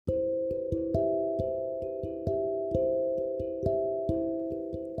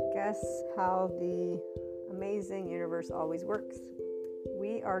how the amazing universe always works.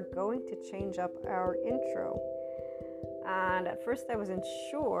 We are going to change up our intro. And at first I wasn't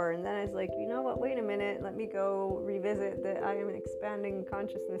sure, and then I was like, you know what, wait a minute, let me go revisit the I am an expanding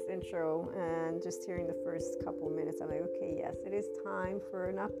consciousness intro. And just hearing the first couple minutes, I'm like, okay, yes, it is time for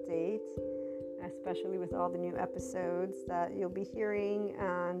an update, especially with all the new episodes that you'll be hearing,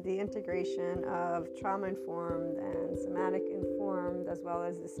 and the integration of trauma-informed and somatic-informed, as well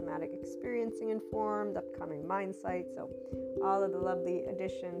as the somatic experiencing informed, upcoming mind sight. So all of the lovely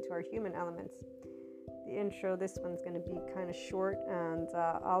addition to our human elements. The intro, this one's going to be kind of short, and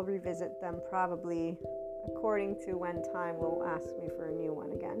I'll revisit them probably according to when time will ask me for a new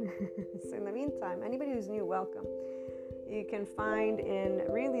one again. So in the meantime, anybody who's new, welcome. You can find in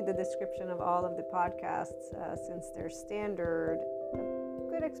really the description of all of the podcasts, since they're standard, a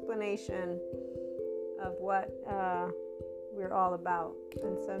good explanation of what we're all about.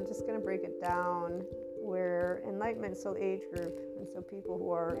 And so I'm just going to break it down. We're Enlightenment Soul Age Group, and so people who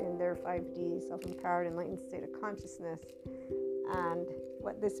are in their 5D, self-empowered, enlightened state of consciousness. And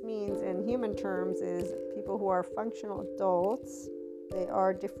what this means in human terms is people who are functional adults. They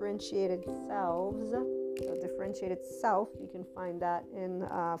are differentiated selves. So differentiated self, you can find that in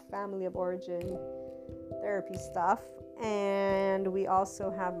family of origin therapy stuff. And we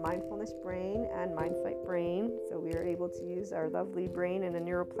also have mindfulness brain and mind fight brain. So we are able to use our lovely brain in a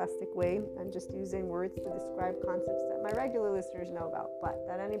neuroplastic way, and just using words to describe concepts that my regular listeners know about, but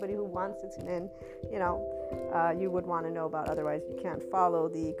that anybody who wants to tune in, you would want to know about. Otherwise, you can't follow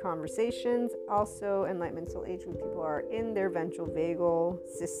the conversations. Also, Enlightenment Soul Age Group people are in their ventral vagal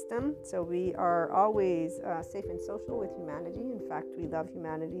system. So we are always safe and social with humanity. In fact, we love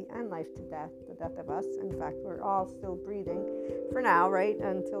humanity and life to death, the death of us. In fact, we're all still breathing for now, right?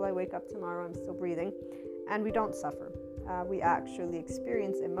 Until I wake up tomorrow, I'm still breathing. And we don't suffer. We actually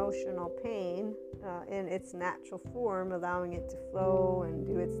experience emotional pain in its natural form, allowing it to flow and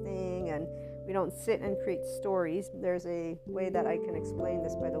do its thing. And we don't sit and create stories. There's a way that I can explain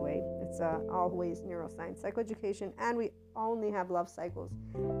this, by the way. It's always neuroscience, psychoeducation, and we only have love cycles.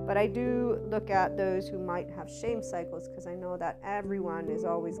 But I do look at those who might have shame cycles, because I know that everyone is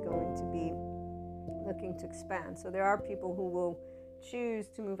always going to be looking to expand. So there are people who will choose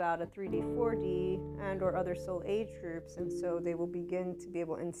to move out of 3D, 4D, and or other soul age groups, and so they will begin to be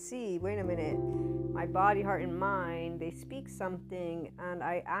able and see, wait a minute, my body, heart, and mind, they speak something, and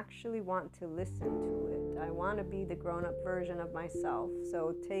I actually want to listen to it. I want to be the grown-up version of myself.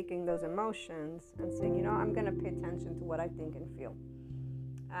 So taking those emotions and saying, I'm going to pay attention to what I think and feel.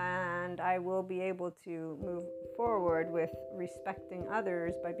 And I will be able to move forward with respecting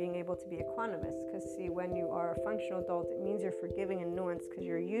others by being able to be equanimous. Because see, when you are a functional adult, it means you're forgiving and nuanced, because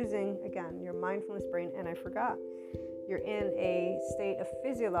you're using, again, your mindfulness brain. And I forgot, you're in a state of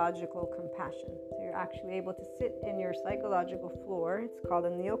physiological compassion. So you're actually able to sit in your psychological floor. It's called a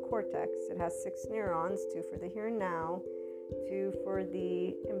neocortex. It has 6 neurons, 2 for the here and now, 2 for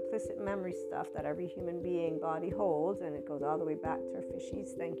the implicit memory stuff that every human being body holds, and it goes all the way back to our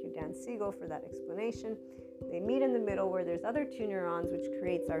fishies. Thank you, Dan Siegel, for that explanation. They meet in the middle where there's other 2 neurons, which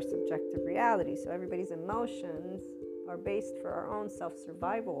creates our subjective reality. So everybody's emotions are based for our own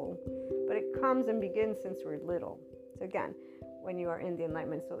self-survival, but it comes and begins since we're little. So again, when you are in the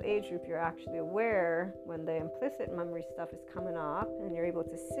Enlightenment Soul Age Group, you're actually aware when the implicit memory stuff is coming up, and you're able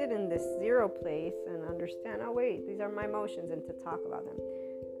to sit in this zero place and understand, oh wait, these are my emotions, and to talk about them.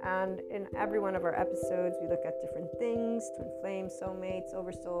 And in every one of our episodes, we look at different things: twin flames, soulmates,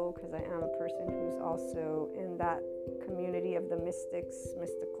 oversoul, because I am a person who's also in that community of the mystics,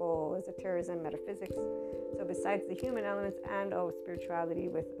 mystical, esotericism, metaphysics. So besides the human elements and spirituality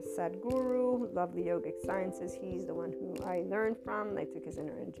with Sadhguru, lovely yogic sciences, he's the one who I learned from. I took his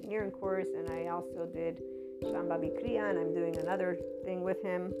inner engineering course, and I also did Shambhavi Kriya, and I'm doing another thing with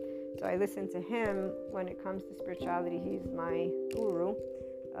him. So I listen to him when it comes to spirituality. He's my guru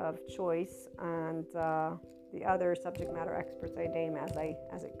of choice, and the other subject matter experts I name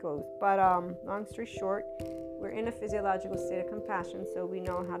as it goes. But long story short, we're in a physiological state of compassion, so we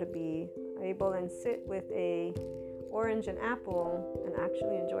know how to be able and sit with a orange and apple and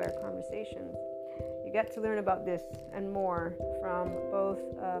actually enjoy our conversations. You get to learn about this and more from both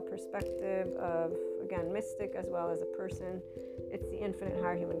a perspective of, again, mystic as well as a person. It's the infinite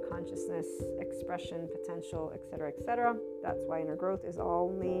higher human consciousness, expression, potential, etc., etc. That's why inner growth is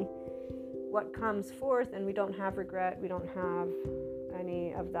only what comes forth, and we don't have regret. We don't have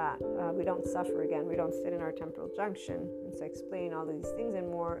any of that. We don't suffer again. We don't sit in our temporal junction. And so I explain all of these things and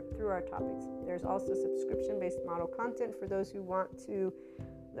more through our topics. There's also subscription-based model content for those who want to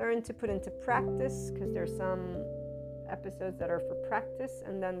learn to put into practice, because there's some episodes that are for practice,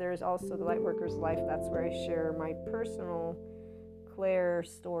 and then there's also the Lightworker's Life. That's where I share my personal Claire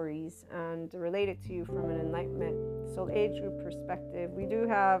stories and relate it to you from an enlightenment soul age group perspective. We do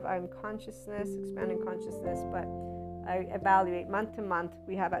have consciousness, expanding consciousness, but I evaluate month to month.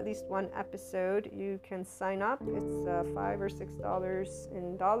 We have at least one episode. You can sign up. It's $5 or $6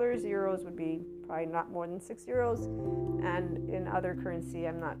 in dollars. Euros would be probably not more than €6, and in other currency,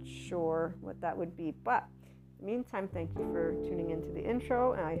 I'm not sure what that would be. But in the meantime, thank you for tuning into the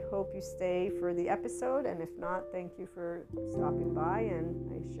intro, and I hope you stay for the episode. And if not, thank you for stopping by,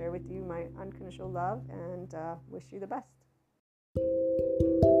 and I share with you my unconditional love and wish you the best.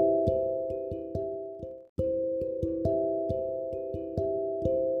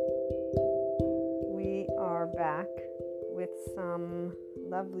 We are back with some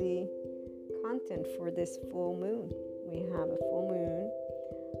lovely content for this full moon. We have a full moon.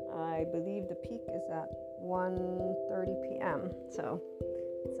 I believe the peak is at 1:30 p.m. So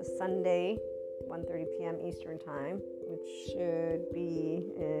it's a Sunday, 1:30 p.m. Eastern time, which should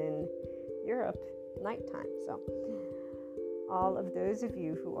be in Europe nighttime. So all of those of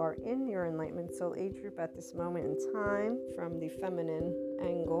you who are in your Enlightenment Soul Age group at this moment in time, from the feminine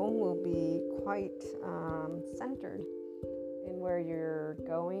angle, will be quite centered in where you're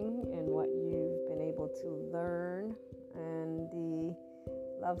going and what you've been able to learn, and the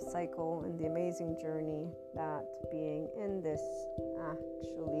love cycle and the amazing journey that being in this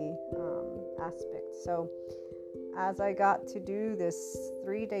actually aspect. So as I got to do this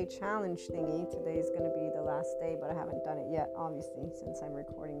 3-day challenge thingy, today is going to be the last day, but I haven't done it yet, obviously, since I'm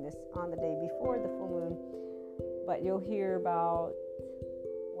recording this on the day before the full moon. But you'll hear about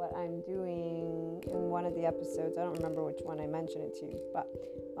what I'm doing in one of the episodes. I don't remember which one I mentioned it to, but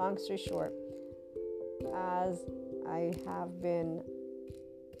long story short, as I have been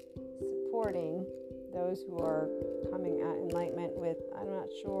supporting those who are coming at enlightenment with, I'm not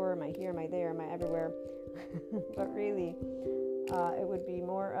sure, am I here, am I there, am I everywhere? But really, it would be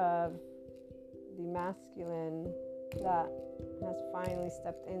more of the masculine that has finally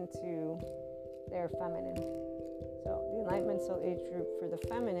stepped into their feminine. So the Enlightenment Soul Age group for the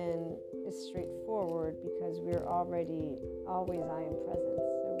feminine is straightforward because we're already always I am present.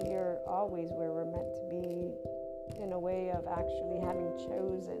 So we are always where we're meant to be, in a way of actually having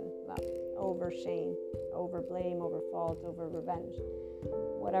chosen love over shame, over blame, over fault, over revenge.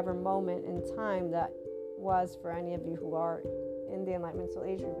 Whatever moment in time that was for any of you who are in the Enlightenment Soul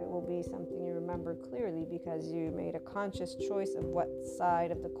Age group, it will be something you remember clearly because you made a conscious choice of what side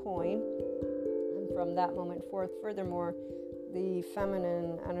of the coin. And from that moment forth, furthermore, the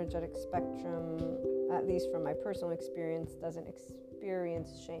feminine energetic spectrum, at least from my personal experience, doesn't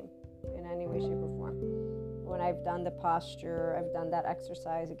experience shame in any way, shape, or form. When I've done the posture, I've done that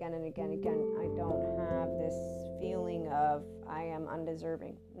exercise again and again, I don't have this feeling of I am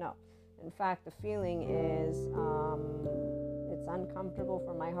undeserving. No. In fact, the feeling is it's uncomfortable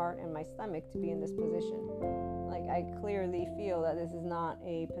for my heart and my stomach to be in this position. Like, I clearly feel that this is not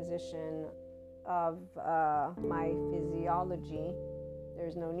a position of my physiology.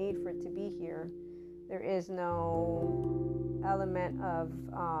 There's no need for it to be here. There is no element of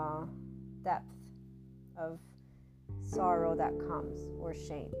depth, of sorrow that comes, or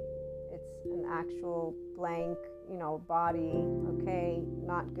shame. It's an actual blank, body, okay,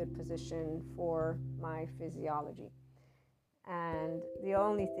 not good position for my physiology. And the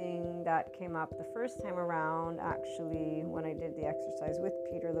only thing that came up the first time around, actually, when I did the exercise with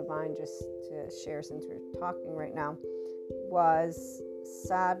Peter Levine, just to share since we're talking right now, was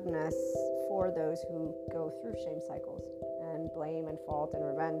sadness for those who go through shame cycles and blame and fault and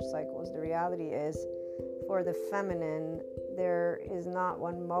revenge cycles. The reality is, for the feminine, there is not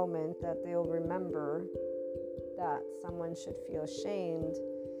one moment that they'll remember that someone should feel shamed,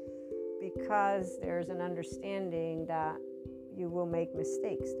 because there's an understanding that you will make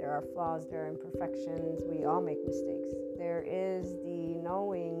mistakes. There are flaws, there are imperfections. We all make mistakes. There is the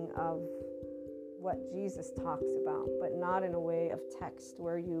knowing of what Jesus talks about, but not in a way of text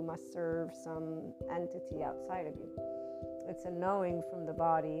where you must serve some entity outside of you. It's a knowing from the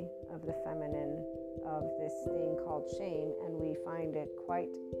body of the feminine of this thing called shame, and we find it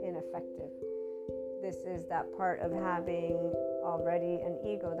quite ineffective. This is that part of having already an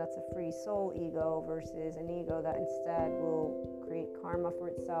ego that's a free soul ego versus an ego that instead will create karma for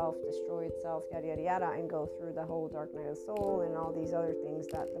itself, destroy itself, yada, yada, yada, and go through the whole dark night of the soul and all these other things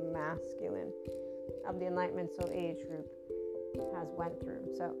that the masculine of the Enlightenment Soul Age group has went through.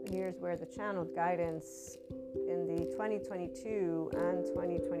 So here's where the channeled guidance in the 2022 and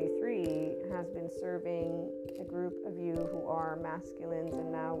 2023 has been serving a group of you who are masculines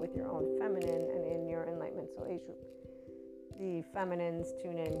and now with your own feminine and in your Enlightenment Soul Age group. the feminines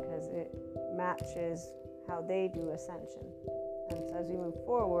tune in because it matches how they do ascension. And so as we move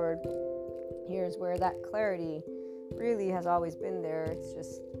forward, here's where that clarity really has always been there. It's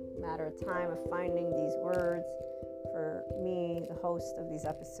just a matter of time of finding these words for me, the host of these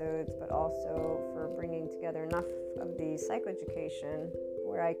episodes, but also for bringing together enough of the psychoeducation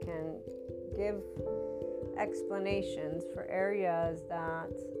where I can give explanations for areas that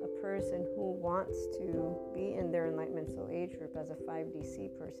a person who wants to be in their enlightenment soul age group as a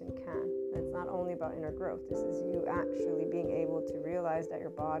 5DC person can. And it's not only about inner growth. This is you actually being able to realize that your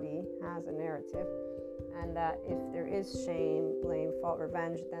body has a narrative, and that if there is shame, blame, fault,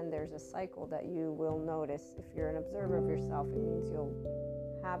 revenge, then there's a cycle that you will notice. If you're an observer of yourself, it means you'll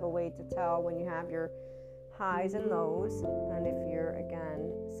have a way to tell when you have your highs and lows. And if you're,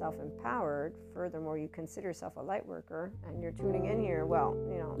 again, self-empowered, furthermore, you consider yourself a light worker and you're tuning in here, well,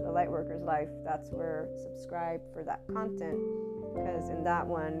 the light worker's life, that's where subscribe for that content, because in that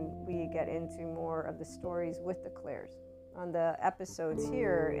one we get into more of the stories with the clairs. On the episodes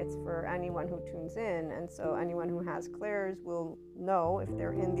here, it's for anyone who tunes in, and so anyone who has clairs will know, if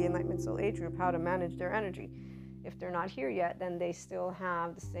they're in the Enlightenment Soul Age group, how to manage their energy. If they're not here yet, then they still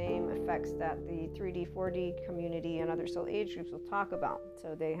have the same effects that the 3D, 4D community and other soul age groups will talk about.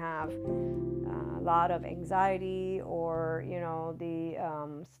 So they have a lot of anxiety or,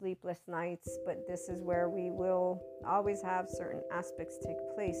 the sleepless nights, but this is where we will always have certain aspects take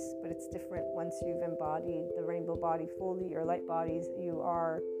place, but it's different once you've embodied the rainbow body fully, your light bodies. You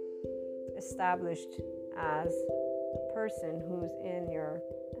are established as a person who's in your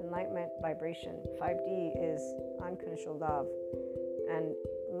enlightenment vibration. 5D is unconditional love, and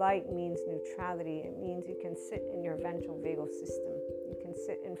light means neutrality. It means you can sit in your ventral vagal system. You can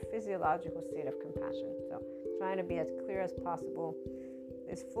sit in physiological state of compassion. So trying to be as clear as possible.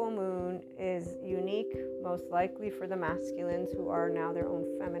 This full moon is unique, most likely for the masculines who are now their own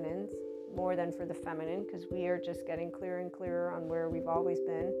feminines, more than for the feminine, because we are just getting clearer and clearer on where we've always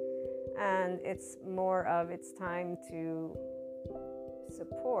been. And it's more of it's time to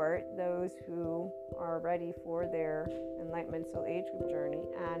support those who are ready for their enlightenment soul age group journey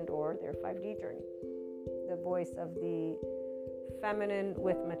and or their 5D journey. The voice of the feminine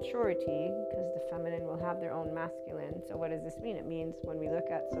with maturity, because the feminine will have their own masculine. So what does this mean? It means when we look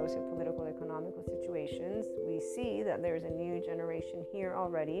at socio-political, economical situations, we see that there's a new generation here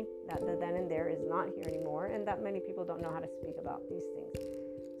already, that the then and there is not here anymore, and that many people don't know how to speak about these things.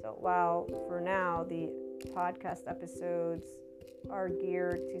 So while for now the podcast episodes are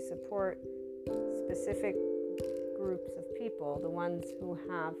geared to support specific groups of people, the ones who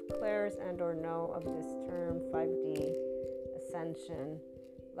have clairs and or know of this term 5D, ascension,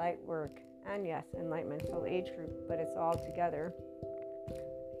 light work, and yes, enlightenment soul age group, but it's all together.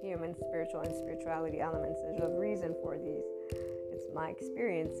 Human, spiritual, and spirituality elements. There's a reason for these. It's my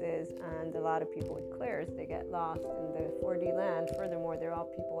experiences, and a lot of people with clairs, they get lost in the 4D land. Furthermore, they're all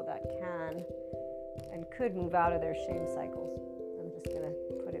people that can and could move out of their shame cycles. I'm just going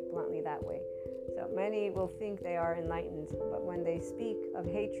to put it bluntly that way. So many will think they are enlightened, but when they speak of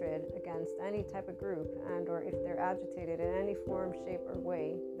hatred against any type of group and or if they're agitated in any form, shape, or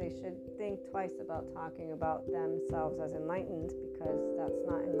way, they should think twice about talking about themselves as enlightened, because that's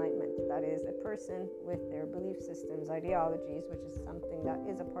not enlightenment. That is a person with their belief systems, ideologies, which is something that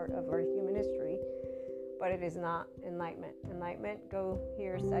is a part of our human history, but it is not enlightenment. Enlightenment, go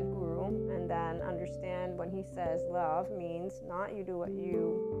hear Sadhguru and then understand when he says love means not you do what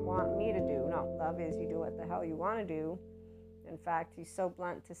you want me to do. No, love is you do what the hell you want to do. In fact, he's so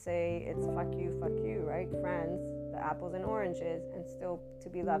blunt to say it's fuck you, right? Friends, the apples and oranges, and still to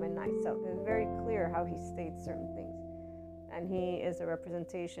be love and nice. So it's very clear how he states certain things. And he is a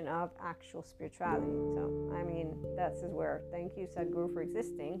representation of actual spirituality. So, that's his where. Thank you, Sadhguru, for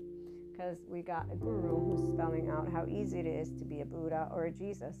existing. Because we got a guru who's spelling out how easy it is to be a Buddha or a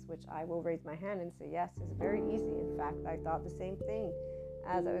Jesus, which I will raise my hand and say, yes, it's very easy. In fact, I thought the same thing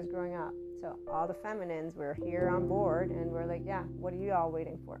as I was growing up. So all the feminines were here on board, and we're like, yeah, what are you all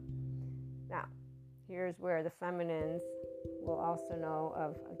waiting for? Now, here's where the feminines will also know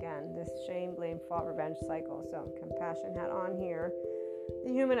of, again, this shame, blame, fault, revenge cycle. So compassion hat on here.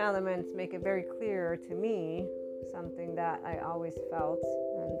 The human elements make it very clear to me, something that I always felt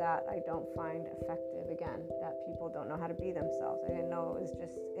and that I don't find effective, again, that people don't know how to be themselves. I didn't know it was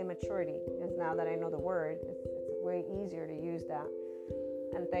just immaturity, because now that I know the word, it's way easier to use that.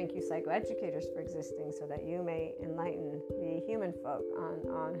 And thank you, psychoeducators, for existing so that you may enlighten the human folk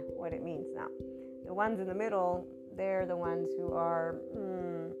on what it means. Now, the ones in the middle, they're the ones who are,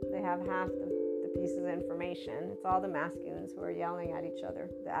 they have half the pieces of information. It's all the masculines who are yelling at each other,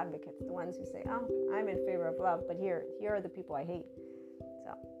 the advocates, the ones who say, oh, I'm in favor of love, but here are the people I hate.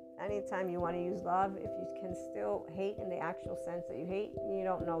 So anytime you want to use love, if you can still hate in the actual sense that you hate, you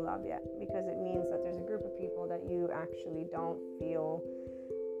don't know love yet, because it means that there's a group of people that you actually don't feel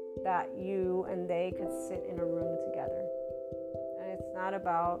that you and they could sit in a room together. And it's not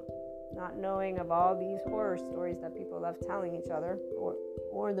about not knowing of all these horror stories that people love telling each other,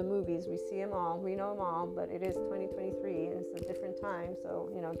 or the movies. We see them all, we know them all, but it is 2023 and it's a different time. So,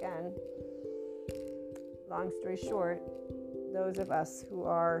 again, long story short, those of us who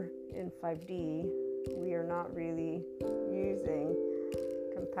are in 5D, we are not really using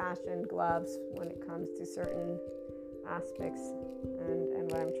compassion gloves when it comes to certain aspects. And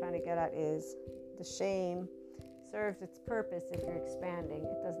what I'm trying to get at is the shame serves its purpose if you're expanding.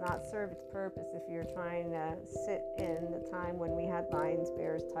 It does not serve its purpose if you're trying to sit in the time when we had lions,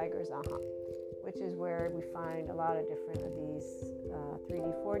 bears, tigers, which is where we find a lot of different of these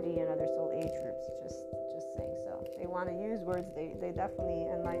 3D, 4D, and other soul age groups. Just saying. So they want to use words. They definitely,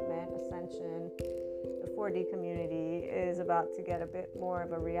 enlightenment, ascension, the 4D community is about to get a bit more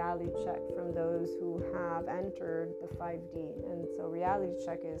of a reality check from those who have entered the 5D. And so reality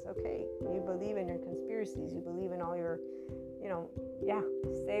check is, okay, you believe in your conspiracies, you believe in all your,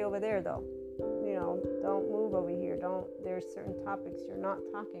 stay over there though. Don't move over here. There's certain topics you're not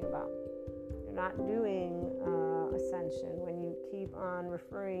talking about. You're not doing ascension when you keep on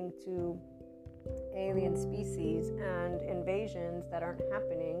referring to alien species and invasions that aren't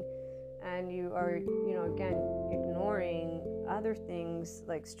happening, and you are, again, ignoring other things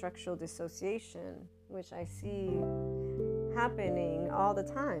like structural dissociation, which I see happening all the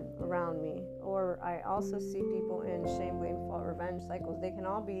time around me. Or I also see people in shame, blame, fault, revenge cycles. They can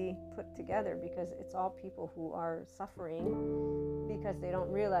all be put together because it's all people who are suffering because they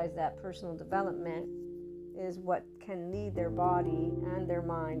don't realize that personal development is what can lead their body and their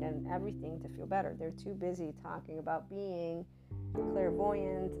mind and everything to feel better. They're too busy talking about being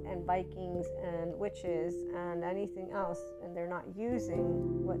clairvoyant and Vikings and witches and anything else, and they're not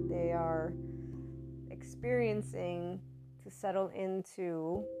using what they are experiencing to settle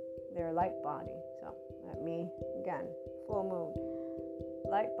into their light body. So let me, again, full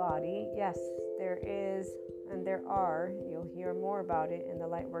moon, light body. Yes, there is and there are, you'll hear more about it in the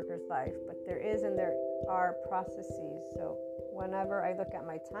light worker's life, but there is and there are processes. So whenever I look at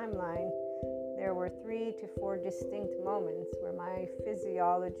my timeline, there were 3 to 4 distinct moments where my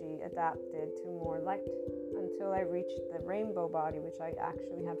physiology adapted to more light until I reached the rainbow body, which I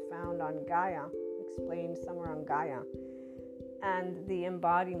actually have found on Gaia, explained somewhere on Gaia. And the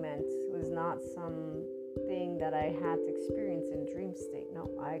embodiment was not something that I had to experience in dream state. No,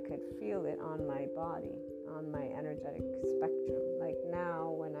 I could feel it on my body, on my energetic spectrum. Like now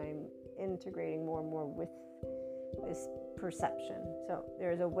when I'm integrating more and more with this perception. So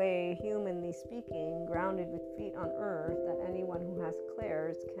there's a way, humanly speaking, grounded with feet on earth, that anyone who has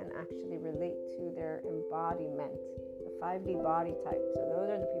clairs can actually relate to their embodiment, the 5D body type. So those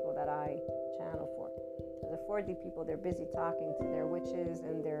are the people that I channel for. So the 4D people, they're busy talking to their witches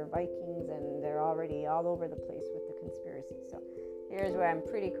and their Vikings, and they're already all over the place with the conspiracy. So here's where I'm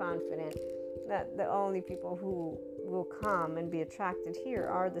pretty confident that the only people who will come and be attracted here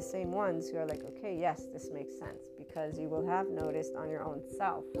are the same ones who are like, okay, yes, this makes sense, because you will have noticed on your own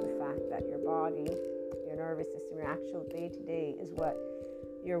self the fact that your body, your nervous system, your actual day-to-day is what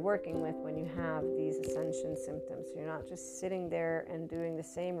you're working with when you have these ascension symptoms. So you're not just sitting there and doing the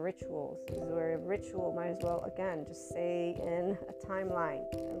same rituals. This is where a ritual might as well, again, just say in a timeline.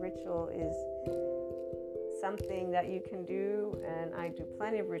 A ritual is something that you can do, and I do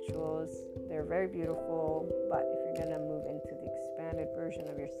plenty of rituals. They're very beautiful, but if you're going to move into the expanded version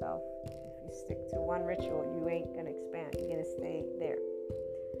of yourself, if you stick to one ritual, you ain't going to expand. You're going to stay there.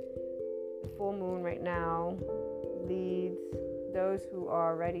 The full moon right now leads those who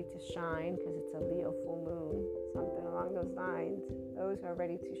are ready to shine, because it's a Leo full moon, something along those lines. Those who are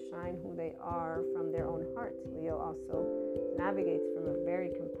ready to shine who they are from their own heart. Leo also navigates from a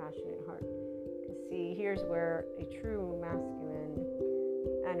very compassionate heart. See, here's where a true masculine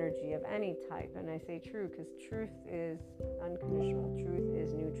energy of any type, and I say true because truth is unconditional, truth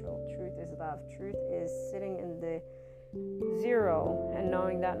is neutral, truth is love, truth is sitting in the zero and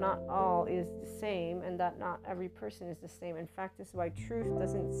knowing that not all is the same and that not every person is the same. In fact, this is why truth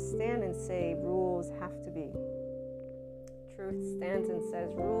doesn't stand and say rules have to be. Truth stands and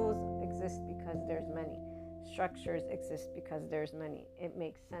says rules exist because there's many. Structures exist because there's many. It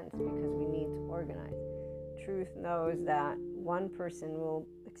makes sense because we need to organize. Truth knows that one person will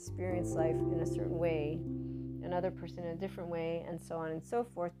experience life in a certain way another person in a different way, and so on and so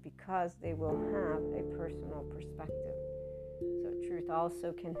forth, because they will have a personal perspective. So truth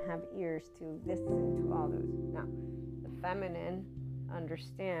also can have ears to listen to all those. Now, the feminine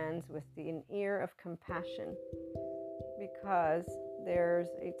understands with an ear of compassion, because there's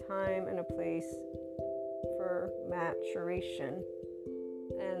a time and a place for maturation,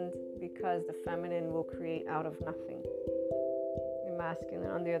 and because the feminine will create out of nothing. The masculine,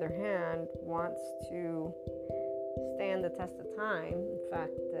 on the other hand, wants to stand the test of time. In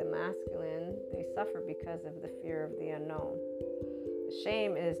fact, the masculine, they suffer because of the fear of the unknown. The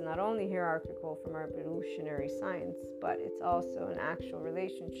shame is not only hierarchical from our evolutionary science, but it's also an actual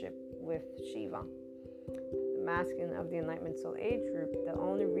relationship with Shiva. The masculine of the Enlightenment Soul Age group, the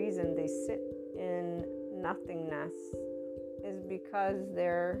only reason they sit in nothingness is because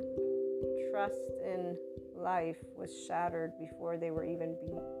their trust in life was shattered before they were even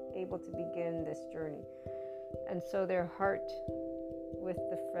able to begin this journey. And so their heart, with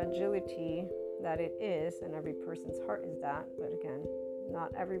the fragility that it is, and every person's heart is that, but again,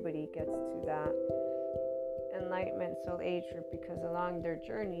 not everybody gets to that Enlightenment Soul Age group, because along their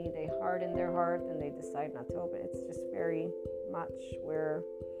journey they harden their heart and they decide not to open. It's just very much where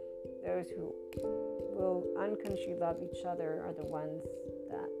those who will unconsciously love each other are the ones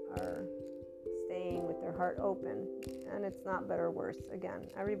that are staying with their heart open. And it's not better or worse. Again,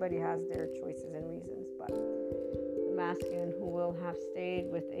 everybody has their choices and reasons, but the masculine who will have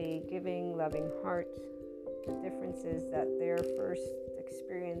stayed with a giving, loving heart, the difference is that their first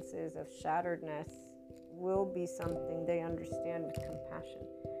experiences of shatteredness will be something they understand with compassion.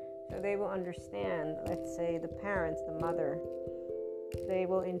 So they will understand, let's say the parents, the mother, they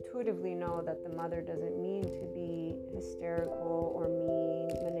will intuitively know that the mother doesn't mean to be hysterical or mean,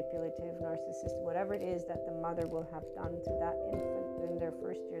 manipulative, narcissistic, whatever it is that the mother will have done to that infant in their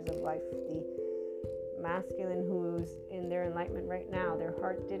first years of life. The masculine who's in their enlightenment right now, their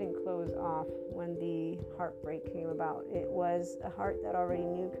heart didn't close off when the heartbreak came about. It was a heart that already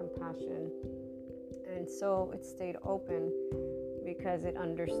knew compassion, and so it stayed open because it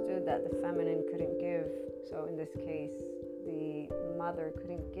understood that the feminine couldn't give. So in this case, the mother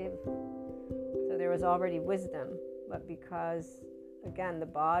couldn't give. So there was already wisdom, but because, again, the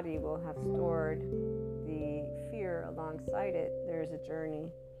body will have stored the fear alongside it, there's a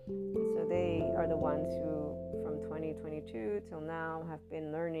journey. And so they are the ones who, from 2022 till now, have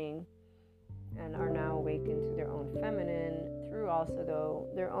been learning and are now awakened to their own feminine through also, though,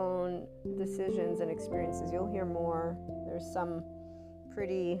 their own decisions and experiences. You'll hear more. There's some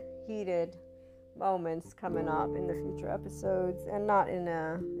pretty heated moments coming up in the future episodes, and not in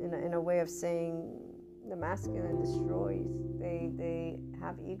a way of saying the masculine destroys. They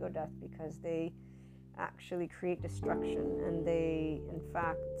have ego death because they actually create destruction, and they in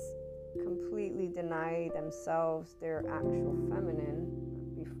fact completely deny themselves their actual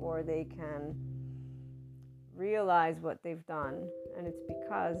feminine before they can realize what they've done. And it's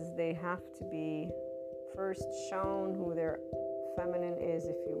because they have to be first shown who their feminine is,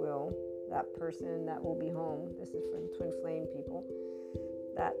 if you will, that person that will be home. This is for the twin flame people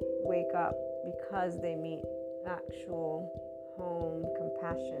that wake up because they meet actual home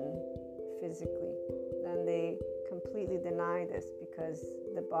compassion physically. Then they completely deny this because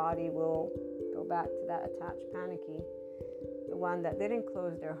the body will go back to that attached panicky, the one that didn't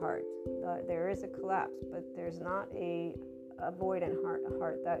close their heart. There is a collapse, but there's not a avoidant heart, a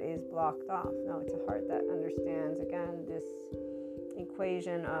heart that is blocked off. No, it's a heart that understands, again, this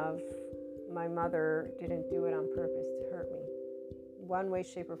equation of my mother didn't do it on purpose to hurt me. One way,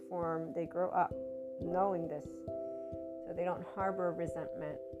 shape, or form, they grow up knowing this, so they don't harbor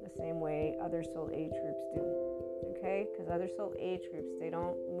resentment the same way other soul age groups do. Okay? Because other soul age groups, they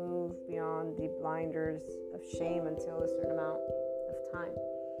don't move beyond the blinders of shame until a certain amount of time.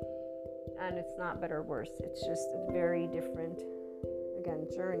 And it's not better or worse. It's just a very different, again,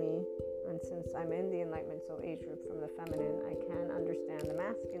 journey. And since I'm in the Enlightenment Soul Age group from the feminine, I can understand the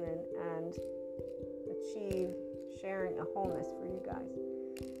masculine and achieve sharing a wholeness for you guys.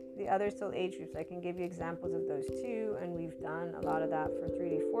 The other soul age groups, I can give you examples of those too, and we've done a lot of that for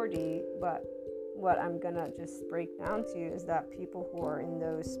 3D, 4D, but what I'm gonna just break down to you is that people who are in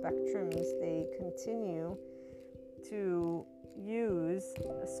those spectrums, they continue to use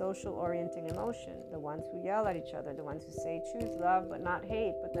a social orienting emotion. The ones who yell at each other, the ones who say choose love but not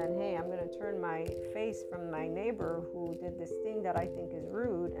hate, but then hey, I'm going to turn my face from my neighbor who did this thing that I think is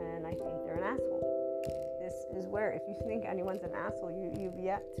rude and I think they're an asshole. This is where, if you think anyone's an asshole, you've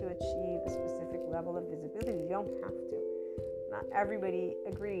yet to achieve a specific level of visibility. You don't have to. not everybody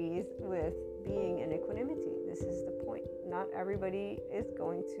agrees with being in equanimity. This is the point. Not everybody is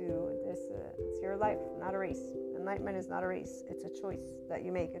going to this. It's your life, not a race. Enlightenment is not a race. It's a choice that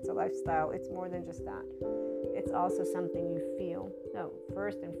you make. It's a lifestyle. It's more than just that. It's also something you feel. No,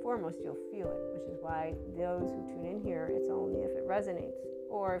 first and foremost, you'll feel it, which is why those who tune in here, it's only if it resonates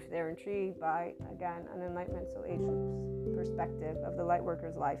or if they're intrigued by, again, an Enlightenment Soul Age group's perspective of the light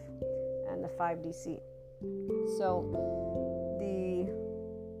worker's life and the 5DC. So the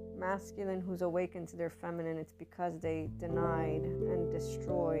masculine who's awakened to their feminine, it's because they denied and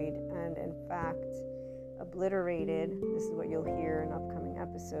destroyed and in fact obliterated, this is what you'll hear in upcoming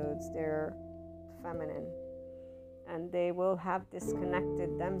episodes, their feminine. And they will have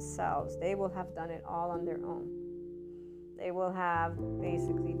disconnected themselves. They will have done it all on their own. They will have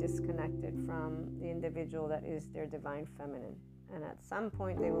basically disconnected from the individual that is their divine feminine. And at some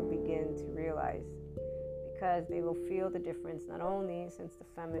point they will begin to realize, because they will feel the difference, not only since the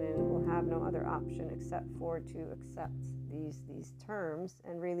feminine will have no other option except for to accept these terms,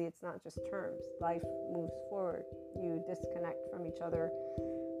 and really it's not just terms. Life moves forward. You disconnect from each other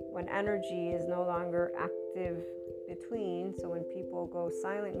when energy is no longer active between. So when people go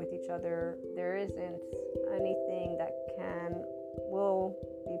silent with each other, there isn't anything that will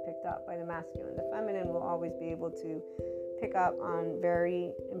be picked up by the masculine. The feminine will always be able to pick up on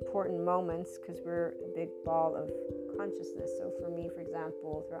very important moments because we're a big ball of consciousness. So for me, for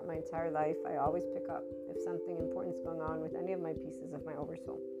example, throughout my entire life, I always pick up if something important is going on with any of my pieces of my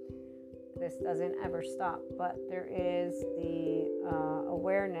oversoul. This doesn't ever stop, but there is the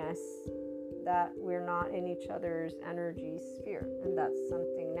awareness that we're not in each other's energy sphere, and that's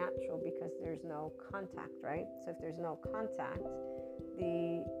something natural because there's no contact, right? So if there's no contact,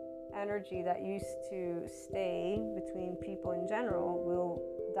 the energy that used to stay between people in general will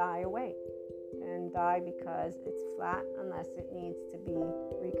die away, and die because it's flat unless it needs to be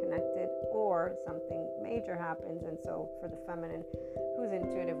reconnected or something major happens. And so for the feminine who's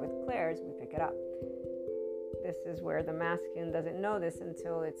intuitive with clairs, we pick it up. This is where the masculine doesn't know this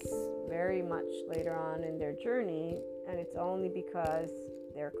until it's very much later on in their journey, and it's only because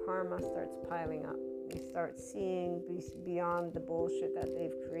their karma starts piling up. They start seeing beyond the bullshit that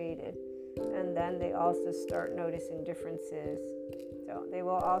they've created, and then they also start noticing differences. So they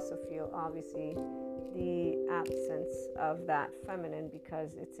will also feel, obviously, the absence of that feminine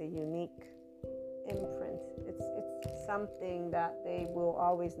because it's a unique imprint. It's something that they will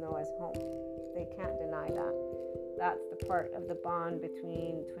always know as home. They can't deny that. That's the part of the bond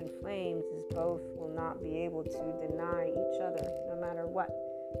between twin flames, is both will not be able to deny each other no matter what.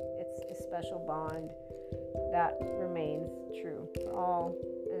 It's a special bond that remains true for all.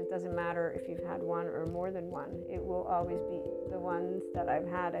 And it doesn't matter if you've had one or more than one. It will always be. The ones that I've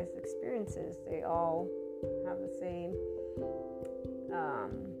had as experiences, they all have the same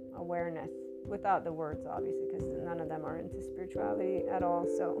awareness, without the words, obviously, because none of them are into spirituality at all.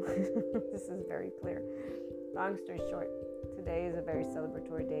 So this is very clear. Long story short, today is a very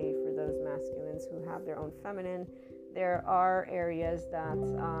celebratory day for those masculines who have their own feminine. There are areas that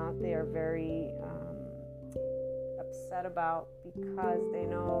they are very upset about because they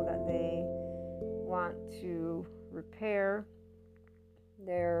know that they want to repair.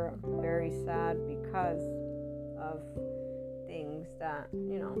 They're very sad because of things that,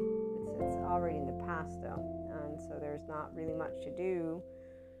 it's already in the past though, and so there's not really much to do.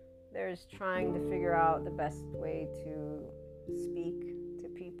 There's trying to figure out the best way to speak to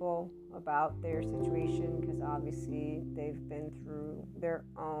people about their situation, because obviously they've been through their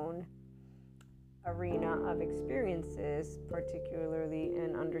own arena of experiences, particularly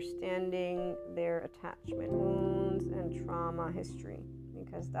in understanding their attachment wounds and trauma history,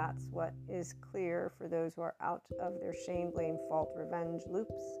 because that's what is clear for those who are out of their shame, blame, fault, revenge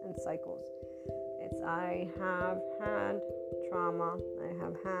loops and cycles. It's I have had trauma, I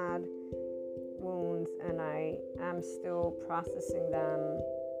have had wounds, and I am still processing them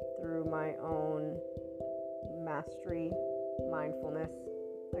through my own mastery, mindfulness,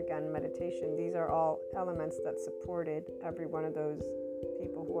 again, meditation. These are all elements that supported every one of those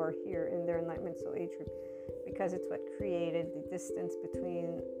people who are here in their Enlightenment Soul Age group, because it's what created the distance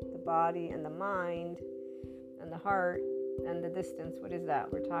between the body and the mind and the heart. And the distance, what is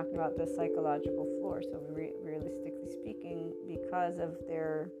that? We're talking about the psychological floor. So realistically speaking, because of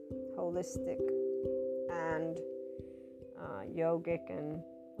their holistic and yogic and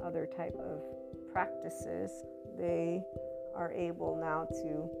other type of practices, they are able now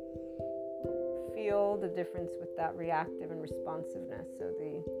to feel the difference with that reactive and responsiveness. So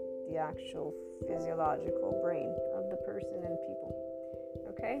the actual physiological brain of the person and people.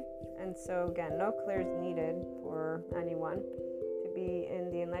 Okay? And so again, no clairs needed for anyone. be in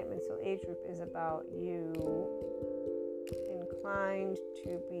the Enlightenment Soul Age group is about you inclined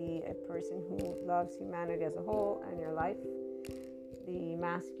to be a person who loves humanity as a whole and your life. The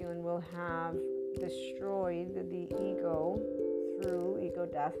masculine will have destroyed the ego through ego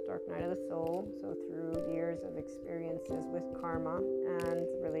death, dark night of the soul, so through years of experiences with karma and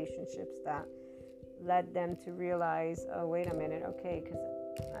relationships that led them to realize, oh, wait a minute, okay, because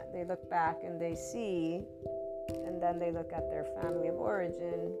they look back and they see, and then they look at their family of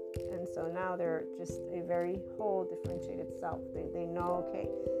origin, and so now they're just a very whole differentiated self. They know, okay,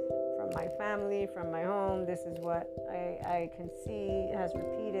 from my family, from my home, this is what I can see has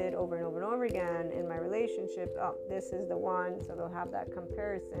repeated over and over and over again in my relationships. Oh, this is the one. So they'll have that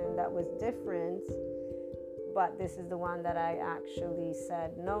comparison that was different, but this is the one that I actually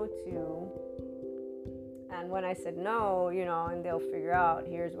said no to. And when I said no, and they'll figure out,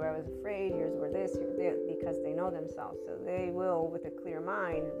 here's where I was afraid, here's where this, because they know themselves. So they will, with a clear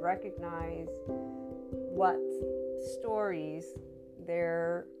mind, recognize what stories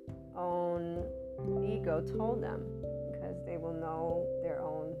their own ego told them, because they will know their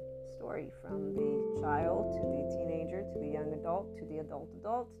own story, from the child to the teenager to the young adult to the adult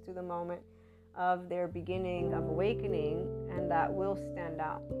to the moment of their beginning of awakening, and that will stand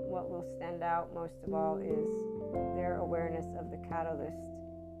out. What will stand out most of all is their awareness of the catalyst,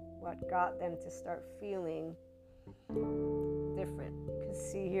 what got them to start feeling different.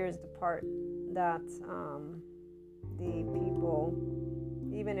 Because see, here's the part that the people,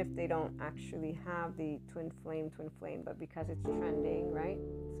 even if they don't actually have the twin flame, but because it's trending, right?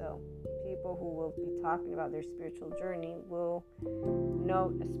 So people who will be talking about their spiritual journey will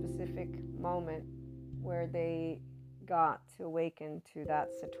note a specific moment where they got to awaken to that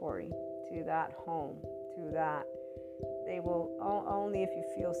satori, to that home, to that. They will only if you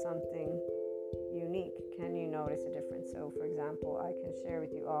feel something unique can you notice a difference. So for example, I can share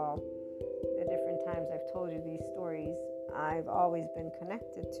with you all the different times I've told you these stories. I've always been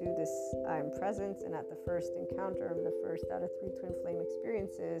connected to this presence, and at the first encounter of the first out of 3 twin flame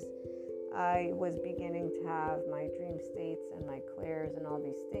experiences, I was beginning to have my dream states and my clairs and all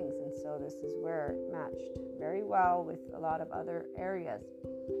these things, and so this is where it matched very well with a lot of other areas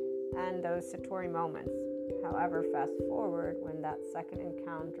and those satori moments. However, fast forward, when that second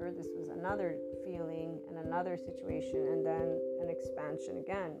encounter, this was another feeling and another situation, and then an expansion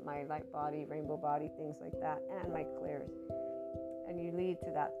again, my light body, rainbow body, things like that, and my clairs. And you lead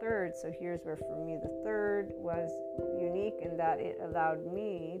to that third. So here's where for me the third was unique in that it allowed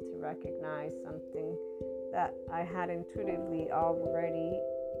me to recognize something that I had intuitively already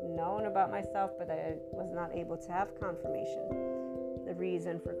known about myself, but I was not able to have confirmation. The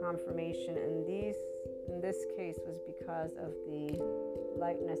reason for confirmation in this case was because of the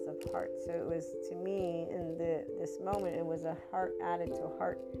lightness of heart. So it was, to me, in this moment, it was a heart added to a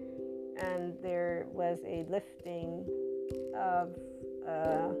heart, and there was a lifting of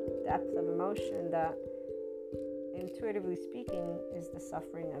depth of emotion that, intuitively speaking, is the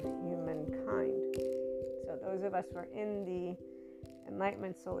suffering of humankind. So those of us who are in the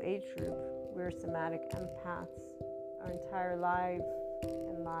Enlightenment Soul Age group, we're somatic empaths. Our entire lives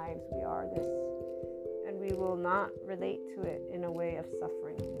we are this, and we will not relate to it in a way of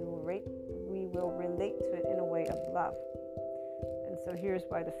suffering. We will relate to it in a way of love. And so here's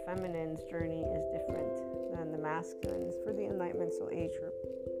why the feminine's journey is different than the masculine's for the Enlightenment Soul Age group.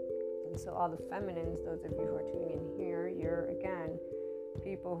 And so all the feminines, those of you who are tuning in here, you're again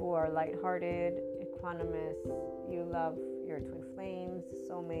people who are lighthearted, equanimous. You love your twin flames,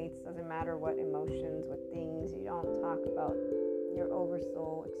 soulmates. Doesn't matter what emotions, what things. You don't talk about your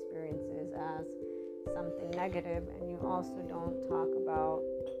oversoul experiences as something negative, and you also don't talk about,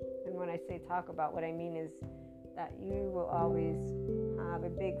 and when I say talk about, what I mean is that you will always have a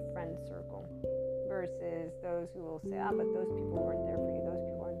big friend circle versus those who will say, but those people weren't there for you, those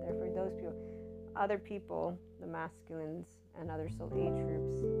people weren't there for you, those people, other people, the masculines and other soul age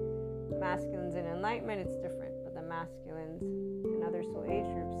groups. Masculines in enlightenment, it's different, but the masculines in other soul age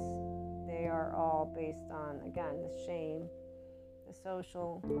groups, they are all based on, again, the shame, the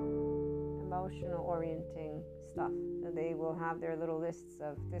social, emotional orienting stuff. So they will have their little lists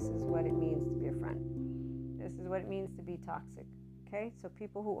of, this is what it means to be a friend. This is what it means to be toxic. Okay, so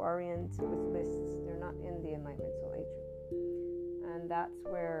people who orient with lists, they're not in the Enlightenment Soul Age group. And that's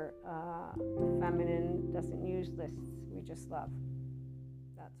where the feminine doesn't use lists. We just love.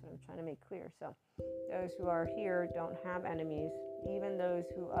 That's what I'm trying to make clear. So those who are here don't have enemies. Even those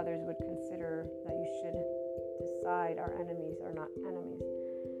who others would consider that you should decide are enemies are not enemies.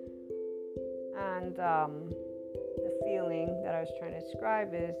 And the feeling that I was trying to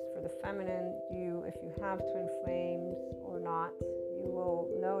describe is, for the feminine, if you have twin flames or not, you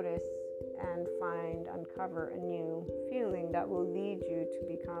will notice and uncover a new feeling that will lead you to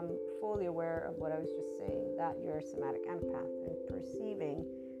become fully aware of what I was just saying, that you're a somatic empath and perceiving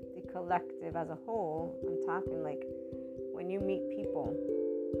the collective as a whole. I'm talking like when you meet people,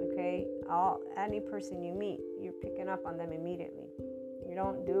 okay, any person you meet, you're picking up on them immediately. You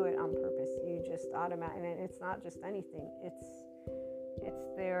don't do it on purpose. You just automatically, and it's not just anything. It's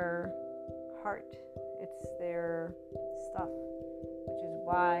their heart. It's their stuff, which is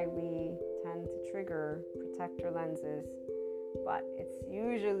why we tend to trigger protector lenses. But it's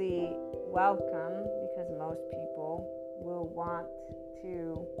usually welcome because most people will want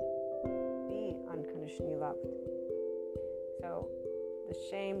to be unconditionally loved. So the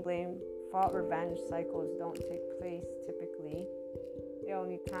shame, blame, fault, revenge cycles don't take place typically. The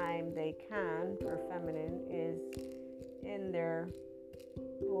only time they can for feminine is in their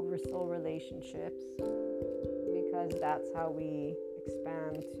oversoul relationships, because that's how we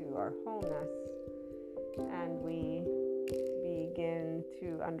expand to our wholeness and we begin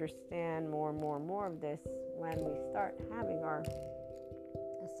to understand more of this when we start having our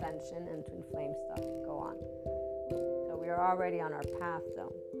ascension and twin flame stuff go on. So we are already on our path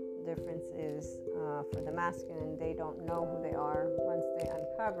though. The difference is for the masculine, they don't know who they are. Once they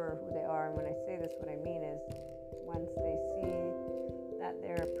uncover who they are, and when I say this, what I mean is once they see that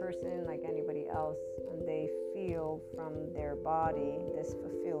they're a person like anybody else and they feel from their body, this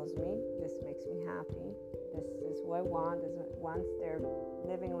fulfills me, this makes me happy, this is who I want. Once they're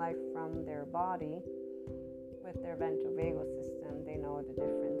living life from their body with their ventral vagal system, they know the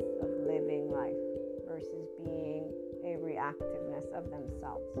difference of living life versus being a reactiveness of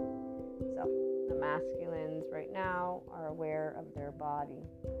themselves. So the masculines right now are aware of their body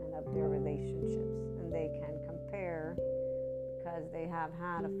and of their relationships, and they can compare because they have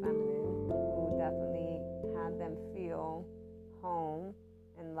had a feminine who definitely had them feel home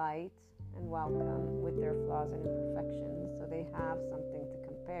and light and welcome with their flaws and imperfections. So they have something to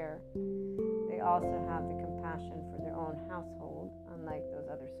compare. They also have the compassion for their own household, unlike those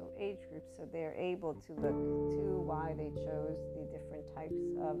other soul age groups. So they're able to look to why they chose the different types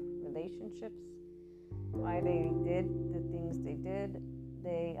of relationships, why they did the things they did.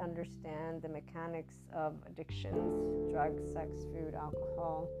 They understand the mechanics of addictions, drugs, sex, food,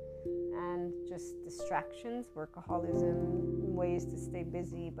 alcohol, and just distractions, workaholism, ways to stay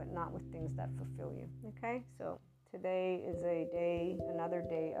busy, but not with things that fulfill you. Okay, so today is another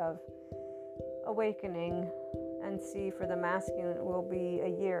day of awakening, and see, for the masculine, it will be a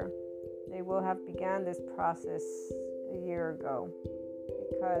year. They will have began this process a year ago,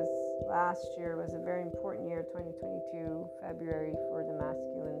 because last year was a very important year, 2022, February, for the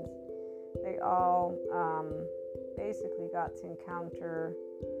masculines. They all basically got to encounter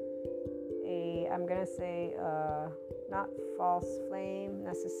I'm going to say, not false flame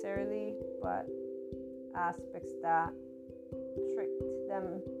necessarily, but aspects that tricked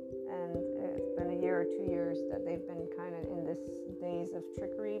them. And it's been a year or 2 years that they've been kind of in this days of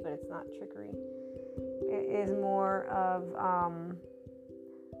trickery, but it's not trickery. It is more of,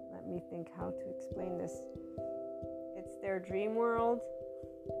 let me think how to explain this. It's their dream world,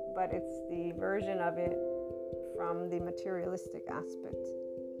 but it's the version of it from the materialistic aspect.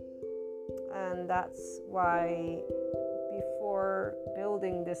 And that's why before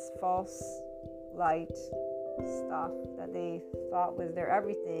building this false light stuff that they thought was their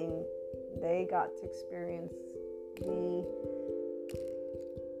everything, they got to experience the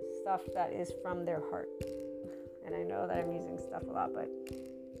stuff that is from their heart. And I know that I'm using stuff a lot, but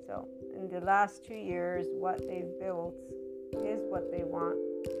so in the last 2 years, what they've built is what they want,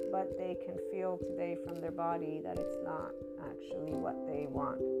 but they can feel today from their body that it's not actually what they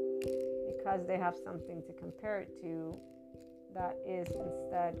want, because they have something to compare it to that is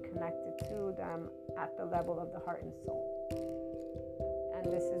instead connected to them at the level of the heart and soul.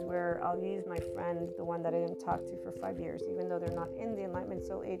 And this is where I'll use my friend, the one that I didn't talk to for 5 years. Even though they're not in the Enlightenment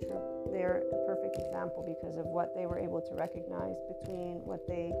Soul Age group, they're a perfect example because of what they were able to recognize between what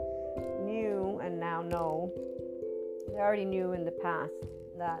they knew and now know. They already knew in the past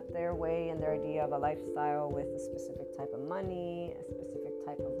that their way and their idea of a lifestyle with a specific type of money, a specific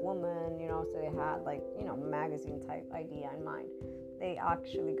type of woman, so they had magazine type idea in mind. They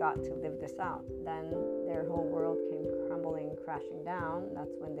actually got to live this out. Then their whole world came crumbling, crashing down.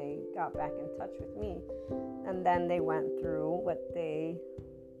 That's when they got back in touch with me. And then they went through what they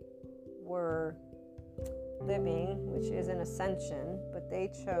were living, which is an ascension, but they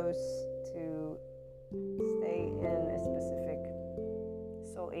chose to stay in a specific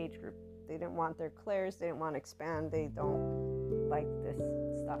soul age group. They didn't want their clairs, they didn't want to expand, they don't like this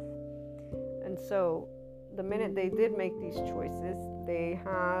stuff. And so the minute they did make these choices, they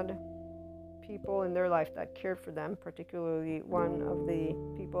had people in their life that cared for them. Particularly, one of the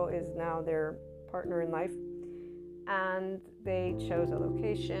people is now their partner in life, and they chose a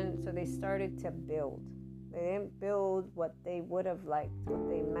location. So they started to build. They didn't build what they would have liked, what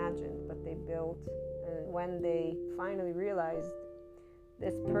they imagined, but they built. And when they finally realized,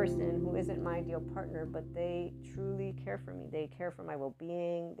 this person who isn't my ideal partner, but they truly care for me. They care for my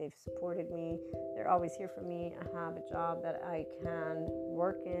well-being. They've supported me. They're always here for me. I have a job that I can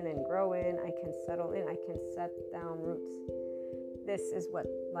work in and grow in. I can settle in. I can set down roots. This is what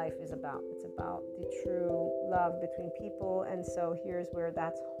life is about. It's about the true love between people. And so here's where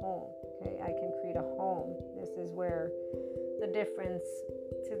that's home. Okay, I can create a home. This is where the difference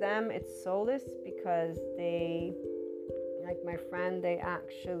to them, it's soulless, because they, like my friend, they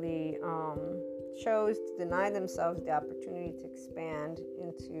actually chose to deny themselves the opportunity to expand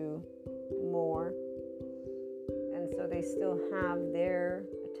into more. And so they still have their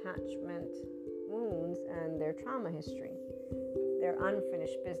attachment wounds and their trauma history, their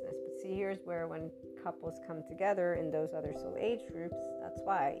unfinished business. But see, here's where when couples come together in those other soul age groups, that's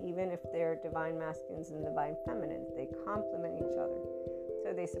why, even if they're divine masculines and divine feminines, they complement each other.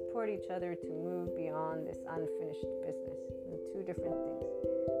 So they support each other to move beyond this unfinished business. And two different things.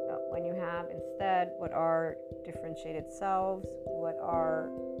 But when you have instead what are differentiated selves, what are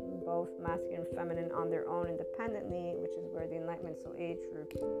both masculine and feminine on their own independently, which is where the Enlightenment Soul Age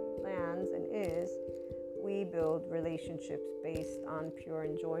group lands and is, we build relationships based on pure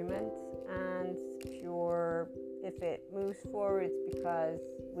enjoyment and pure, if it moves forward, it's because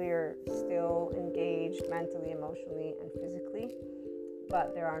we're still engaged mentally, emotionally, and physically.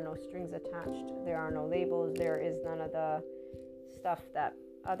 But there are no strings attached. There are no labels. There is none of the stuff that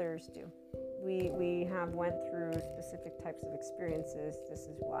others do. We have went through specific types of experiences. This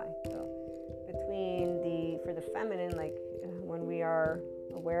is why. So for the feminine, like when we are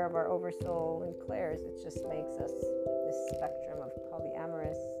aware of our oversoul and clairs, it just makes us this spectrum of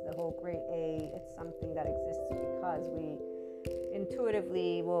polyamorous, the whole great A. It's something that exists because we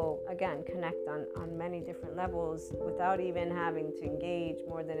intuitively will, again, connect on many different levels without even having to engage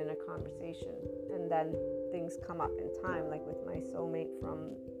more than in a conversation. And then things come up in time, like with my soulmate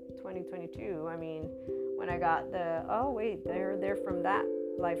from 2022. I mean, when I got they're from that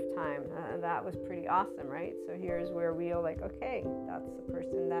lifetime, that was pretty awesome, right? So here's where we are like, okay, that's the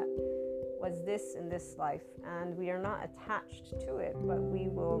person that was this in this life, and we are not attached to it, but we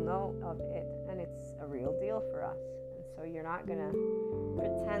will know of it, and it's a real deal for us. So you're not going to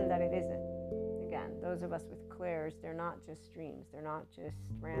pretend that it isn't. Again, those of us with clairs, they're not just dreams. They're not just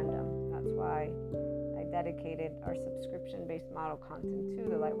random. That's why I dedicated our subscription-based model content to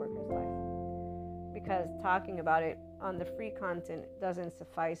the Lightworker's Life. Because talking about it on the free content doesn't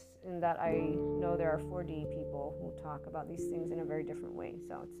suffice, in that I know there are 4D people who talk about these things in a very different way.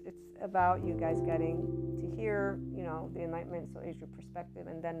 So it's about you guys getting to hear, the Enlightenment Soul Age group perspective,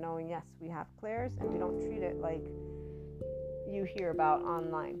 and then knowing, yes, we have clairs, and we don't treat it like you hear about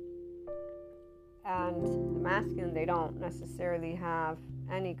online. And the masculine, they don't necessarily have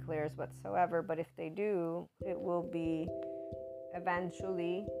any clairs whatsoever, but if they do, it will be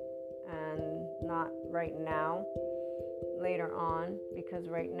eventually, and not right now, later on, because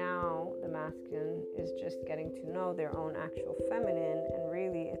right now the masculine is just getting to know their own actual feminine, and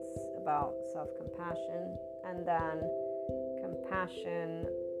really it's about self-compassion, and then compassion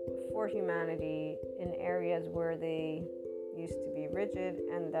for humanity in areas where they used to be rigid,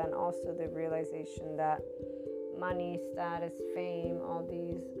 and then also the realization that money, status, fame, all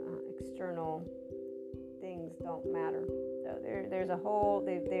these external things don't matter. So there's a whole,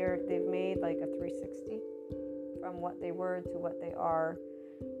 they've made like a 360 from what they were to what they are.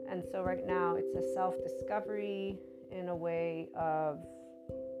 And so right now it's a self-discovery in a way of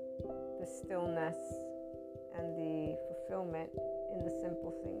the stillness and the fulfillment in the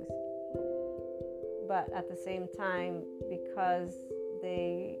simple things. But at the same time, because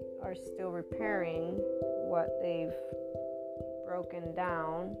they are still repairing what they've broken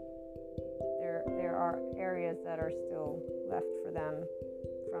down, there are areas that are still left for them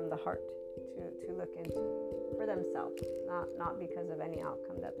from the heart to look into for themselves, not because of any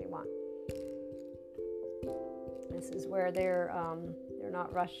outcome that they want. This is where they're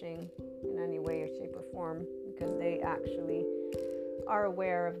not rushing in any way or shape or form, because they actually are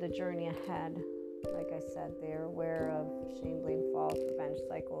aware of the journey ahead. Like I said, they're aware of shame, blame, fault, revenge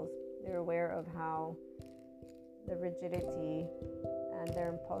cycles. They're aware of how the rigidity and their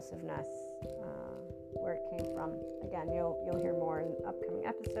impulsiveness, where it came from. Again, you'll hear more in upcoming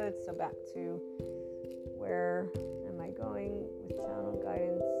episodes. So back to, where am I going with channel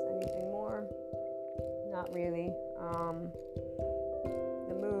guidance? Anything more? not really.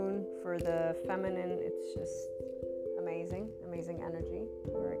 The moon for the feminine, it's just amazing energy.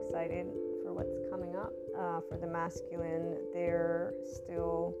 We're excited for what's coming up. For the masculine, they're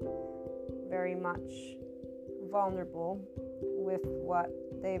still very much vulnerable with what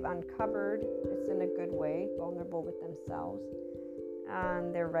they've uncovered. It's in a good way, vulnerable with themselves,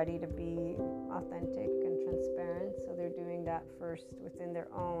 and they're ready to be authentic and transparent. So they're doing that first within their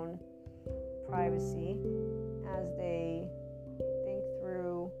own privacy as they think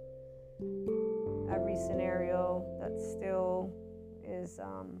through every scenario that still is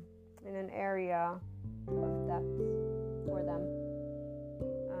in an area of depth for them.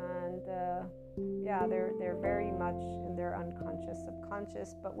 And they're very much in their unconscious,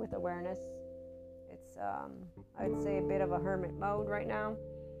 subconscious, but with awareness. It's I would say a bit of a hermit mode right now,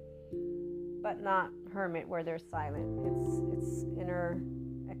 but not hermit where they're silent. It's inner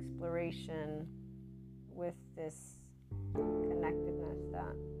exploration with this connectedness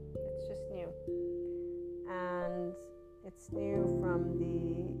that it's just new. And it's new from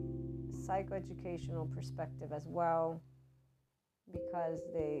the psychoeducational perspective as well, because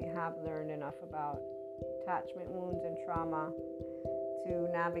they have learned enough about attachment wounds and trauma to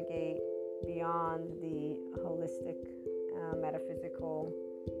navigate beyond the holistic, metaphysical,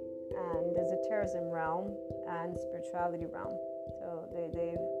 and esotericism realm and spirituality realm. So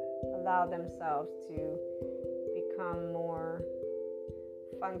they've allowed themselves to become more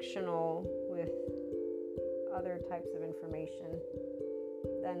functional with other types of information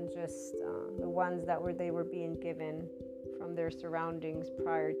than just the ones that they were being given from their surroundings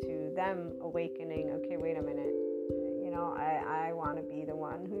prior to them awakening. Okay, wait a minute. I want to be the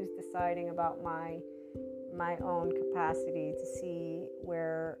one who's deciding about my own capacity to see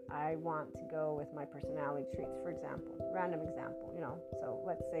where I want to go with my personality traits, for example. Random example, So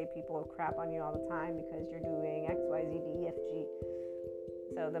let's say people crap on you all the time because you're doing X, Y, Z, D, E, F, G.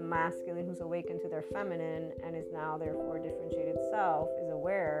 So the masculine who's awakened to their feminine and is now therefore a differentiated self is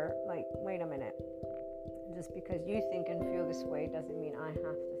aware, like, wait a minute. Just because you think and feel this way doesn't mean I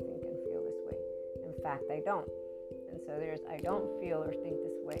have to think and feel this way. In fact, I don't. And so there's I don't feel or think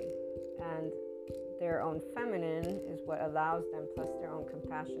this way. And their own feminine is what allows them, plus their own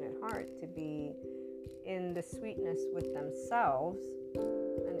compassionate heart, to be in the sweetness with themselves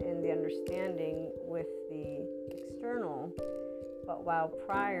and in the understanding with the external. But while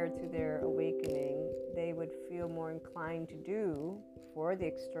prior to their awakening, they would feel more inclined to do for the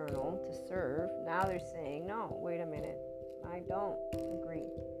external, to serve, now they're saying, no, wait a minute, I don't agree.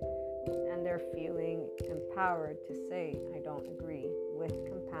 And they're feeling empowered to say, I don't agree, with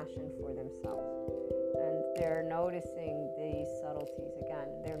compassion for themselves. And they're noticing these subtleties again.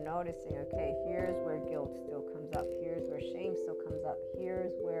 They're noticing, okay, here's where guilt still comes up. Here's where shame still comes up.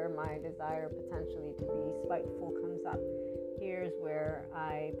 Here's where my desire potentially to be spiteful comes up. Here's where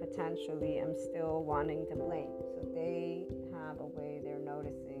I potentially am still wanting to blame. So they have a way they're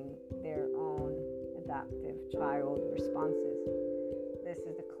noticing their own adaptive child responses. This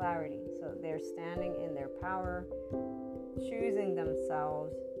is the clarity. So they're standing in their power, choosing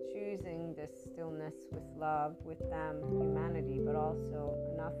themselves, choosing this stillness with love, with them, humanity, but also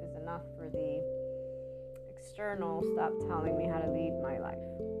enough is enough for the external. Stop telling me how to lead my life.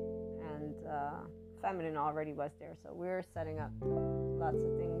 And feminine already was there. So we're setting up lots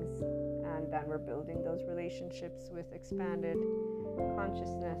of things, and then we're building those relationships with expanded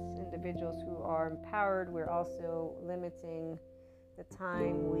consciousness individuals who are empowered. We're also limiting the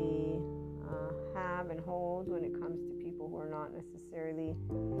time we have and hold when it comes to people who are not necessarily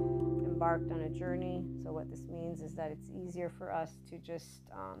embarked on a journey. So what this means is that it's easier for us to just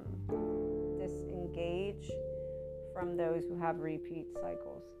disengage from those who have repeat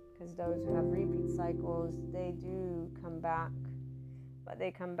cycles, because those who have repeat cycles, they do come back, but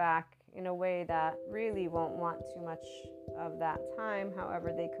they come back in a way that really won't want too much of that time.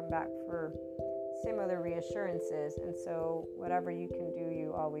 However, they come back for similar reassurances, and so whatever you can do,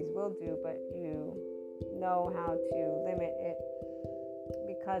 you always will do, but you know how to limit it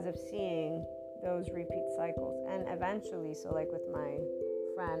because of seeing those repeat cycles. And eventually, so like with my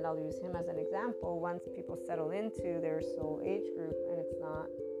friend, I'll use him as an example, once people settle into their soul age group and it's not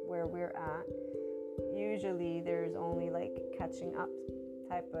where we're at, usually there's only like catching up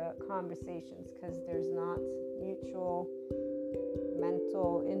type of conversations, because there's not mutual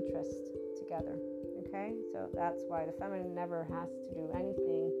mental interest together. Okay, so that's why the feminine never has to do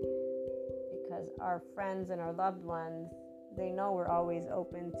anything, because our friends and our loved ones, they know we're always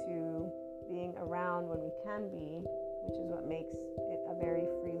open to being around when we can be, which is what makes it a very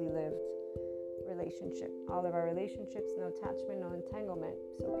freely lived relationship. All of our relationships, no attachment, no entanglement.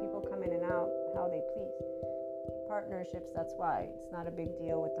 So people come in and out how they please. Partnerships, that's why it's not a big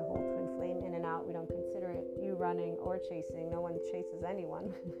deal with the whole twin flame in and out. We don't consider it you running or chasing. No one chases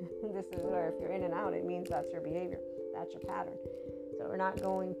anyone. This is where if you're in and out, it means that's your behavior, that's your pattern. So we're not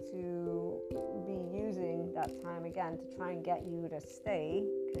going to be using that time again to try and get you to stay,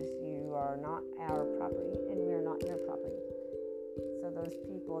 because you are not our property and we are not your property. So those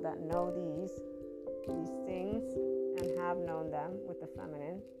people that know these things and have known them with the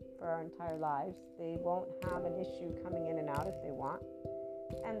feminine for our entire lives, they won't have an issue coming in and out if they want,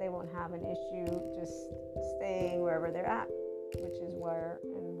 and they won't have an issue just staying wherever they're at, which is where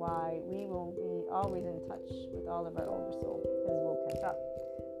and why we will be always in touch with all of our oversoul, as we'll catch up.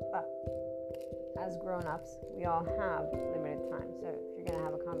 But as grown-ups, we all have limited time. So if you're going to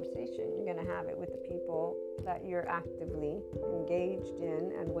have a conversation, you're going to have it with the people that you're actively engaged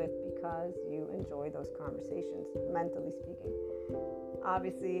in and with, because you enjoy those conversations, mentally speaking.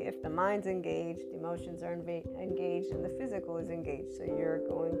 Obviously, if the mind's engaged, the emotions are engaged, and the physical is engaged, so you're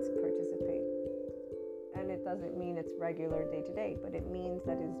going to participate. And it doesn't mean it's regular day to day, but it means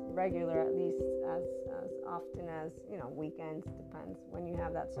that it's regular at least as often as, weekends, depends when you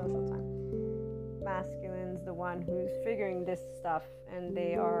have that social time. Masculine's the one who's figuring this stuff, and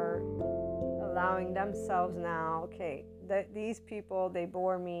they are allowing themselves now, okay, these people, they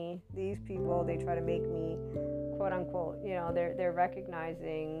bore me, these people, they try to make me, quote unquote, they're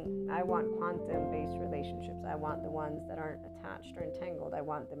recognizing, I want quantum-based relationships. I want the ones that aren't attached or entangled. I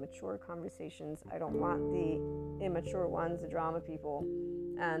want the mature conversations. I don't want the immature ones, the drama people,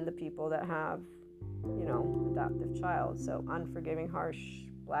 and the people that have, adoptive child. So unforgiving, harsh,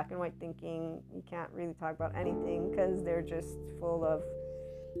 black and white thinking. You can't really talk about anything because they're just full of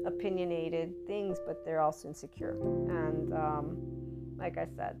opinionated things, but they're also insecure. And like I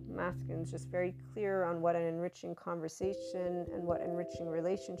said, masculine's just very clear on what an enriching conversation and what enriching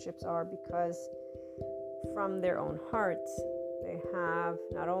relationships are, because from their own hearts, they have,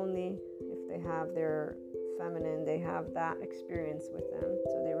 not only if they have their feminine, they have that experience with them.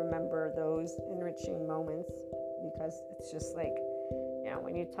 So they remember those enriching moments, because it's just like,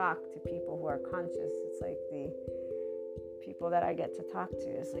 when you talk to people who are conscious, it's like the people that I get to talk to,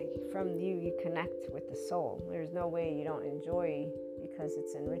 it's like from you connect with the soul. There's no way you don't enjoy, because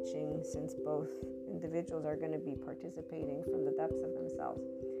it's enriching, since both individuals are going to be participating from the depths of themselves.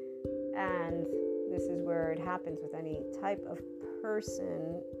 And this is where it happens with any type of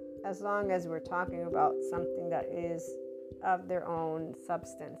person, as long as we're talking about something that is of their own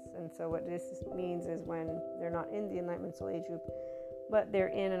substance. And so what this means is when they're not in the Enlightenment Soul Age group, but they're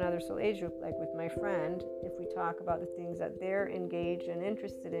in another soul age group, like with my friend, if we talk about the things that they're engaged and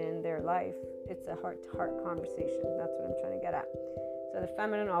interested in their life, it's a heart-to-heart conversation. That's what I'm trying to get at. So the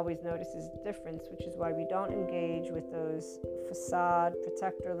feminine always notices difference, which is why we don't engage with those facade,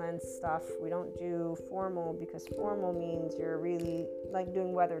 protector lens stuff. We don't do formal, because formal means you're really like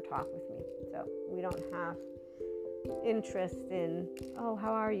doing weather talk with me. So we don't have interest in, oh,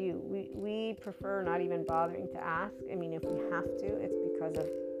 how are you? We prefer not even bothering to ask. I mean, if we have to, it's because of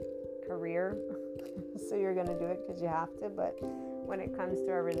career. So you're going to do it because you have to. But when it comes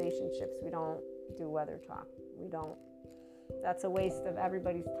to our relationships, we don't do weather talk. We don't. That's a waste of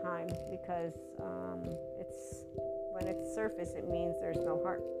everybody's time, because when it's surface, it means there's no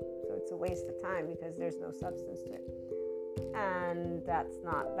heart. So it's a waste of time because there's no substance to it. And that's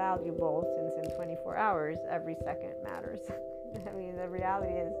not valuable, since in 24 hours, every second matters. I mean, the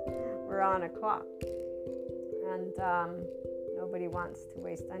reality is we're on a clock. And nobody wants to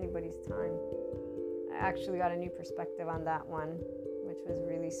waste anybody's time. I actually got a new perspective on that one, which was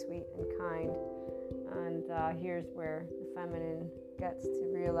really sweet and kind. And here's where the feminine gets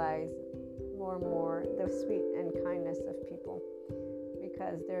to realize more and more the sweet and kindness of people,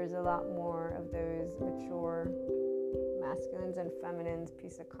 because there's a lot more of those mature masculines and feminines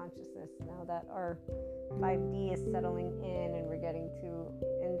piece of consciousness now that our 5D is settling in, and we're getting to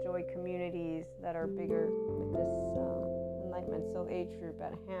enjoy communities that are bigger with this Enlightenment Soul Age group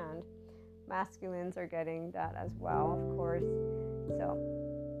at hand. Masculines are getting that as well, of course. So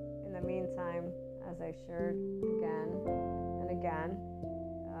in the meantime, as I shared again and again,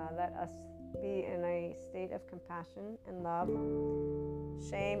 let us be in a state of compassion and love.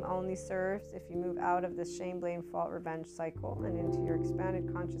 Shame only serves if you move out of the shame, blame, fault, revenge cycle and into your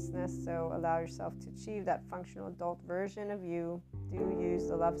expanded consciousness. So allow yourself to achieve that functional adult version of you. Do use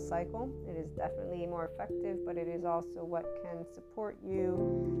the love cycle. It is definitely more effective, but it is also what can support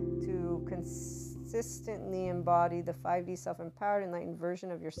you to consistently embody the 5D self-empowered, enlightened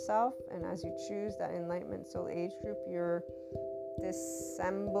version of yourself. And as you choose that Enlightenment Soul Age group, you're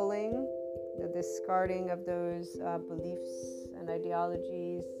dissembling The discarding of those beliefs and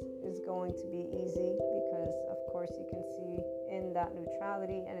ideologies is going to be easy because, of course, you can see in that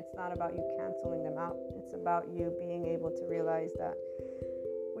neutrality, and it's not about you canceling them out. It's about you being able to realize that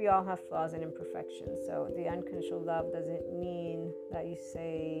we all have flaws and imperfections. So the unconditional love doesn't mean that you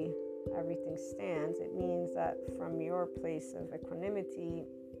say everything stands. It means that from your place of equanimity,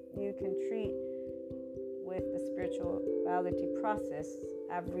 you can treat with the spirituality process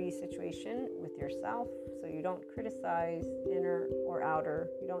every situation with yourself, so you don't criticize inner or outer,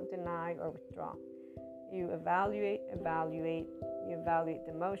 you don't deny or withdraw. You evaluate, you evaluate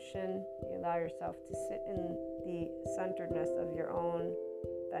the emotion, you allow yourself to sit in the centeredness of your own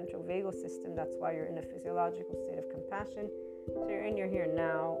ventral vagal system. That's why you're in a physiological state of compassion. So you're in your here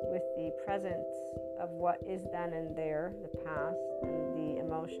now with the presence of what is then and there, the past and the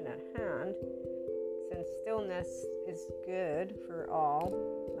emotion at hand. Since stillness is good for all,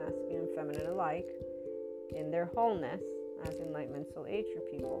 masculine and feminine alike, in their wholeness, as enlightenment soul age for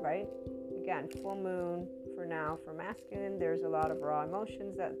people, right? Again, full moon for now. For masculine, there's a lot of raw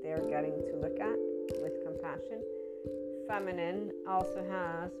emotions that they're getting to look at with compassion. Feminine also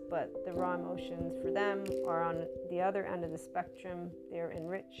has, but the raw emotions for them are on the other end of the spectrum. They're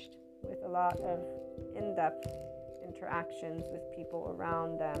enriched with a lot of in-depth interactions with people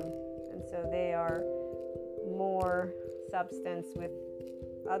around them, and so they are more substance with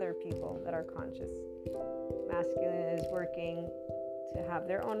other people that are conscious. Masculine is working to have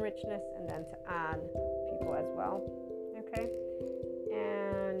their own richness and then to add people as well. Okay?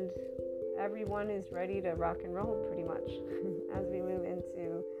 And everyone is ready to rock and roll pretty much as we move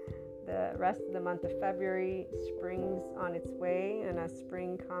into the rest of the month of February. Spring's on its way, and as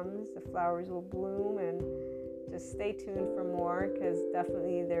spring comes, the flowers will bloom, and just stay tuned for more, because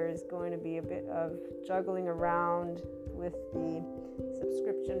definitely there's going to be a bit of juggling around with the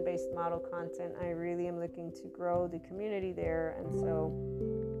subscription-based model content. I really am looking to grow the community there, and so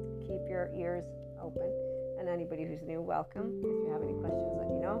keep your ears open. And anybody who's new, welcome. If you have any questions, let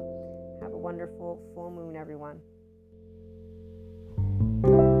me know. Have a wonderful full moon, everyone.